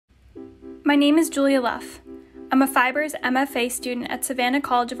My name is Julia Luff. I'm a Fibers MFA student at Savannah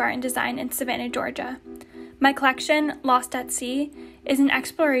College of Art and Design in Savannah, Georgia. My collection, Lost at Sea, is an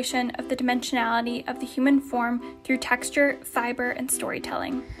exploration of the dimensionality of the human form through texture, fiber, and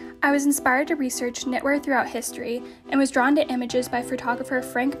storytelling. I was inspired to research knitwear throughout history and was drawn to images by photographer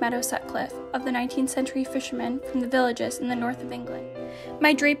Frank Meadow Sutcliffe of the 19th century fishermen from the villages in the north of England.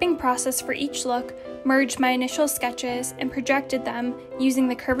 My draping process for each look merged my initial sketches and projected them using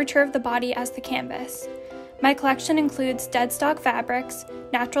the curvature of the body as the canvas. My collection includes dead stock fabrics,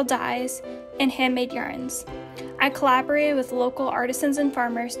 natural dyes, and handmade yarns. I collaborated with local artisans and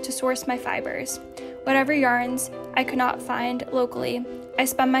farmers to source my fibers. Whatever yarns I could not find locally, I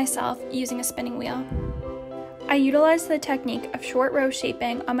spun myself using a spinning wheel. I utilized the technique of short row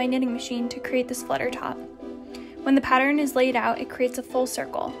shaping on my knitting machine to create this flutter top. When the pattern is laid out, it creates a full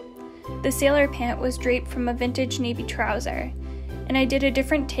circle. The sailor pant was draped from a vintage navy trouser, and I did a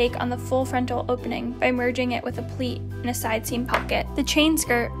different take on the full frontal opening by merging it with a pleat and a side seam pocket. The chain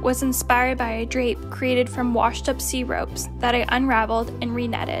skirt was inspired by a drape created from washed up sea ropes that I unraveled and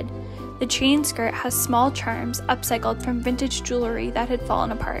re-netted. The chain skirt has small charms upcycled from vintage jewelry that had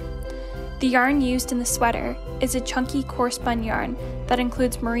fallen apart. The yarn used in the sweater is a chunky coarse spun yarn that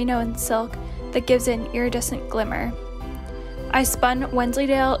includes merino and silk that gives it an iridescent glimmer. I spun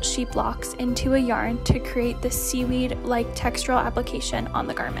Wensleydale sheep locks into a yarn to create this seaweed-like textural application on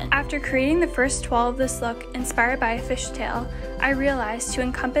the garment. After creating the first 12 of this look inspired by a fishtail, I realized to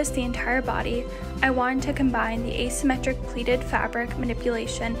encompass the entire body, I wanted to combine the asymmetric pleated fabric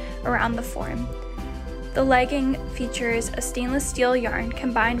manipulation around the form. The legging features a stainless steel yarn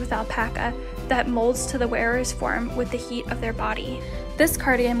combined with alpaca that molds to the wearer's form with the heat of their body. This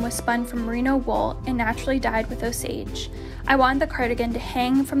cardigan was spun from merino wool and naturally dyed with osage. I wanted the cardigan to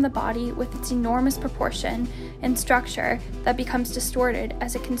hang from the body with its enormous proportion and structure that becomes distorted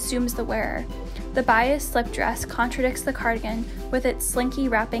as it consumes the wearer. The bias slip dress contradicts the cardigan with its slinky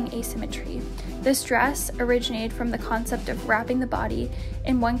wrapping asymmetry. This dress originated from the concept of wrapping the body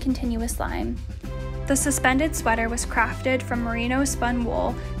in one continuous line. The suspended sweater was crafted from merino spun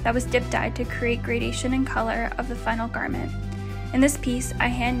wool that was dip dyed to create gradation and color of the final garment. In this piece, I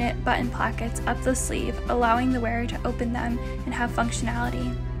hand knit button plackets up the sleeve, allowing the wearer to open them and have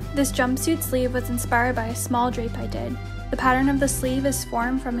functionality. This jumpsuit sleeve was inspired by a small drape I did. The pattern of the sleeve is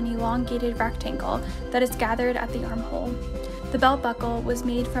formed from an elongated rectangle that is gathered at the armhole. The belt buckle was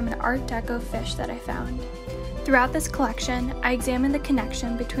made from an Art Deco fish that I found. Throughout this collection, I examined the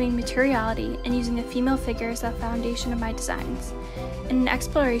connection between materiality and using the female figure as the foundation of my designs. In an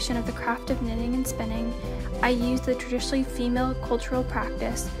exploration of the craft of knitting and spinning, I used the traditionally female cultural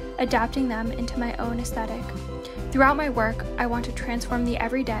practice, adapting them into my own aesthetic. Throughout my work, I want to transform the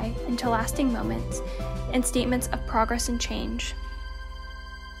everyday into lasting moments and statements of progress and change.